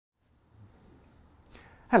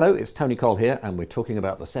Hello, it's Tony Coll here, and we're talking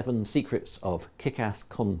about the 7 secrets of Kickass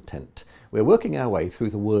content. We're working our way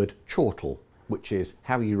through the word chortle, which is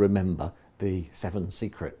how you remember the 7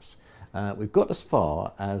 secrets. We've got as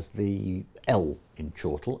far as the L in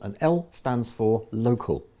chortle, and L stands for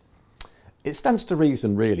local. It stands to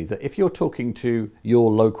reason really that if you're talking to your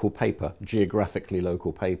local paper, geographically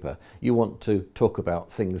local paper, you want to talk about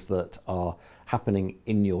things that are happening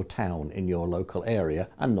in your town, in your local area,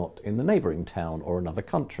 and not in the neighbouring town or another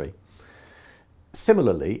country.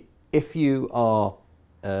 Similarly, if you are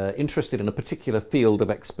interested in a particular field of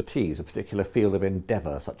expertise, a particular field of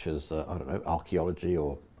endeavour, such as, I don't know, archaeology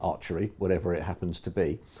or archery, whatever it happens to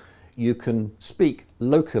be, you can speak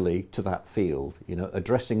locally to that field, you know,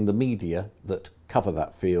 addressing the media that cover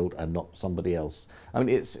that field and not somebody else. I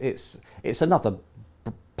mean, it's another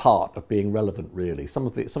part of being relevant, really. Some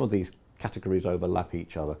of these categories overlap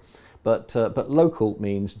each other, but local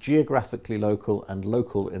means geographically local, and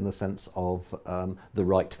local in the sense of the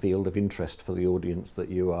right field of interest for the audience that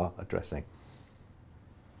you are addressing.